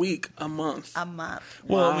 Not a week, a month. A month.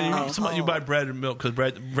 Well, wow. You buy bread and milk because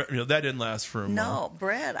bread, that didn't last for a month. No,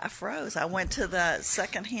 bread, I froze. I went to the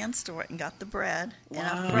secondhand store and got the bread. Wow. And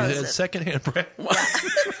I froze it. Secondhand bread? Wow.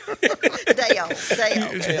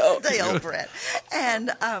 Day old bread.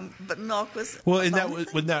 And, but milk was... Well, and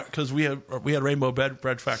that because we had Rainbow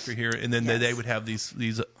Bread Factory here, and then they would have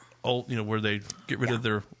these old, where they get rid of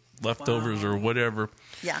their leftovers or whatever.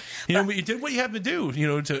 Yeah. But you did what you have to do, to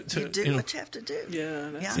you do what you have to do.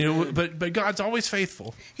 Yeah. But God's always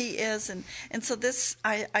faithful. He is, and so this,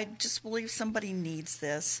 I just believe somebody needs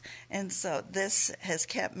this, and so this has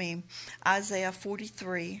kept me. Isaiah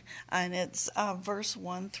 43, and it's verse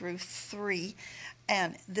 1 through 3,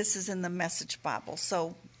 and this is in the Message Bible.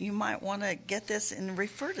 So you might want to get this and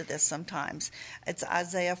refer to this sometimes. It's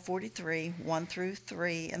Isaiah 43, 1 through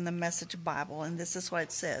 3 in the Message Bible, and this is what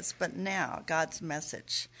it says. But now, God's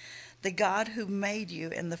message. The God who made you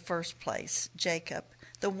in the first place, Jacob,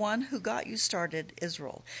 the one who got you started,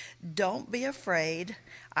 Israel. Don't be afraid.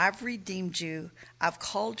 I've redeemed you. I've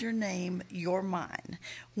called your name. You're mine.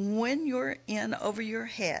 When you're in over your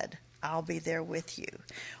head, I'll be there with you.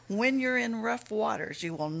 When you're in rough waters,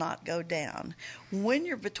 you will not go down. When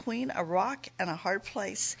you're between a rock and a hard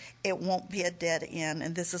place, it won't be a dead end.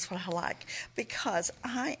 And this is what I like. Because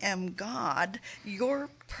I am God, your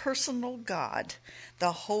personal God,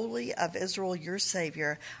 the Holy of Israel, your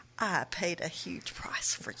Savior. I paid a huge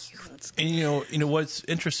price for you. And you know what's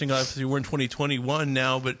interesting? Obviously, we're in 2021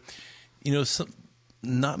 now, but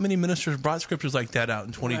not many ministers brought scriptures like that out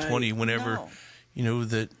in 2020. Right. Whenever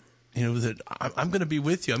that I'm going to be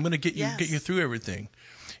with you. I'm going to get you through everything.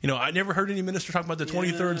 I never heard any minister talk about the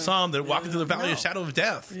 23rd Psalm, that walking through the valley of shadow of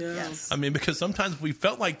death. Yeah. Yes. I mean, because sometimes we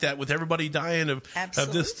felt like that with everybody dying of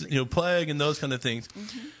this plague and those kind of things.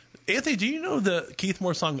 Mm-hmm. Anthony, do you know the Keith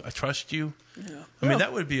Moore song, I Trust You? Yeah. I mean,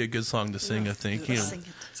 that would be a good song to sing, I think. It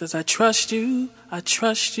says, I trust you, I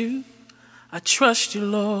trust you, I trust you,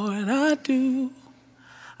 Lord, I do.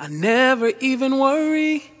 I never even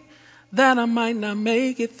worry that I might not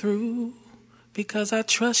make it through, because I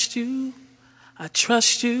trust you, I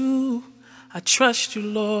trust you, I trust you,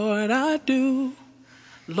 Lord, I do.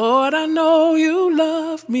 Lord, I know you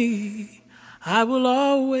love me. I will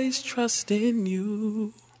always trust in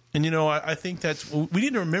you. And, I think we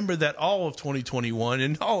need to remember that all of 2021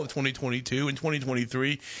 and all of 2022 and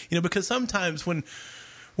 2023, because sometimes when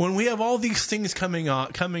we have all these things coming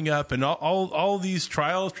up and all these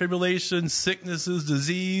trials, tribulations, sicknesses,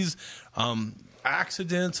 disease,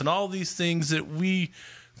 accidents, and all these things, that we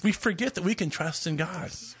forget that we can trust in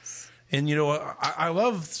God. And, I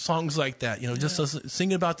love songs like that, just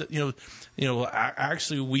singing about the,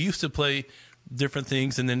 actually we used to play different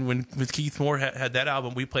things. And then with Keith Moore had that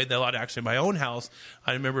album, we played that a lot actually in my own house.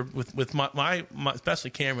 I remember with my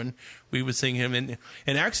especially Cameron, we would sing him. And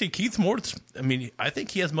actually Keith Moore, I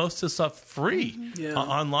think he has most of his stuff free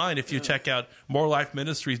online. If you check out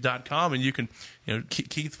morelifeministries.com, and you can,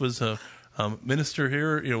 Keith was a minister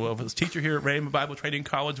here, was teacher here at Rhema Bible Training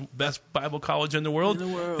College, best Bible college in the world,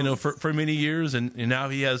 for many years. And now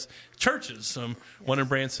he has churches, one in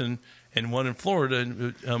Branson and one in Florida,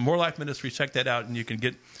 and More Life Ministries. Check that out, and you can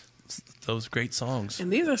get those great songs.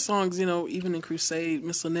 And these are songs, even in Crusade,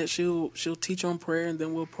 Miss Lynette, she'll teach on prayer, and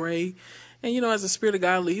then we'll pray. And, as the Spirit of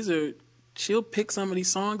God leads her, she'll pick some of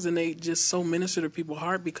these songs, and they just so minister to people's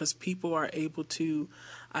heart, because people are able to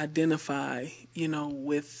identify,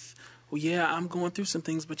 with, I'm going through some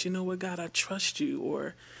things, but you know what, God, I trust you,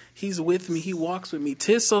 or He's with me, He walks with me.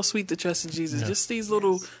 'Tis so sweet to trust in Jesus. Yeah. Just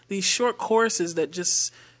these short choruses that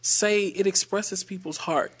just say, it expresses people's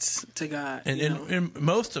hearts to God. And in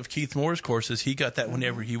most of Keith Moore's courses, he got that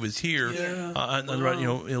whenever he was here. Yeah.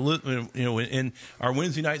 In our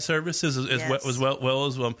Wednesday night services, as well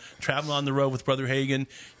as traveling on the road with Brother Hagin,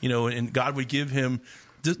 and God would give him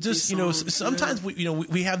sometimes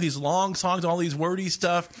we have these long songs, all these wordy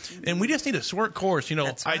stuff, and we just need a short chorus.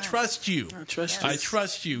 I trust you. I trust you. I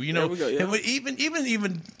trust you. There we go, and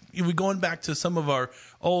even we're going back to some of our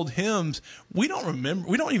old hymns. We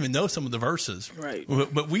don't even know some of the verses, right?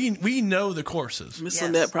 But we know the choruses. Miss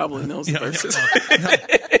Lynette probably knows the verses.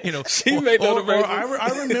 She may know the verses.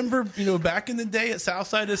 I remember, back in the day at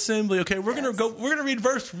Southside Assembly. Okay, we're gonna read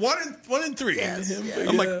verse 1 and 3. Yes.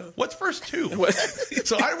 I'm like, what's verse 2?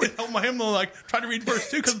 So I would help my hymnal try to read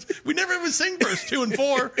verse 2, because we never even sing verse 2 and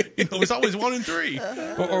 4. It's always 1 and 3,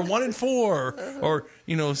 or 1 and 4, or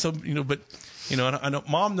but I know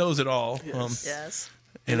Mom knows it all. Yes.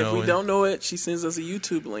 And if we don't know it, she sends us a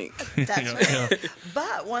YouTube link. That's right.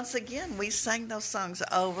 But once again, we sang those songs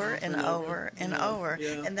over and over and over.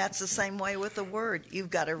 Yeah. And that's the same way with the Word.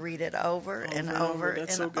 You've got to read it over and over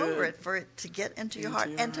and over it for it to get into your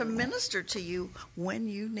heart and to minister to you when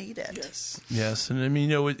you need it. Yes. And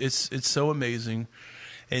it's so amazing.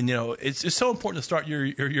 And, it's just so important to start your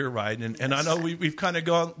year right. And I know we've kind of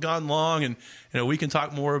gone long, and, we can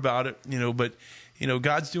talk more about it, but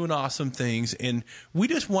God's doing awesome things, and we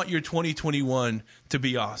just want your 2021 to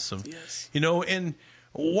be awesome. Yes. And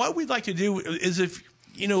what we'd like to do is, if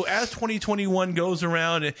as 2021 goes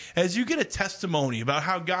around, as you get a testimony about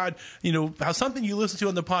how God, how something you listen to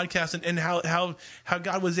on the podcast, and how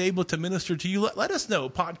God was able to minister to you, let us know.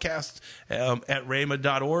 Podcast at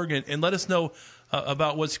rhema.org, and let us know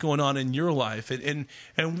about what's going on in your life. And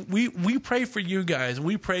we pray for you guys.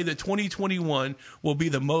 We pray that 2021 will be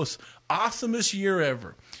the most awesomest year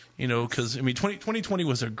ever. Because 2020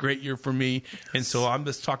 was a great year for me, and so I'm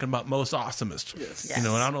just talking about most awesomest. Yes. And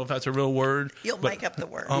I don't know if that's a real word. You'll make up the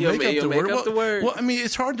word. I'll make up the word. Well,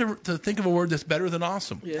 it's hard to think of a word that's better than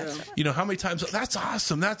awesome. Yeah. How many times that's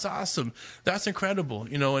awesome, that's incredible.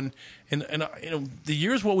 And the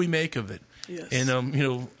year's what we make of it. Yes.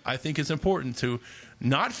 And I think it's important to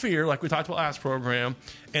not fear, like we talked about last program,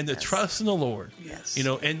 and to trust in the Lord. Yes.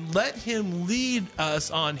 And let Him lead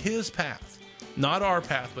us on His path. Not our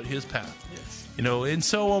path, but His path. Yes. And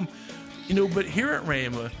so, but here at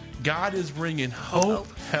Rhema, God is bringing hope,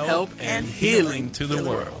 help, and healing to the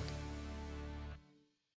world.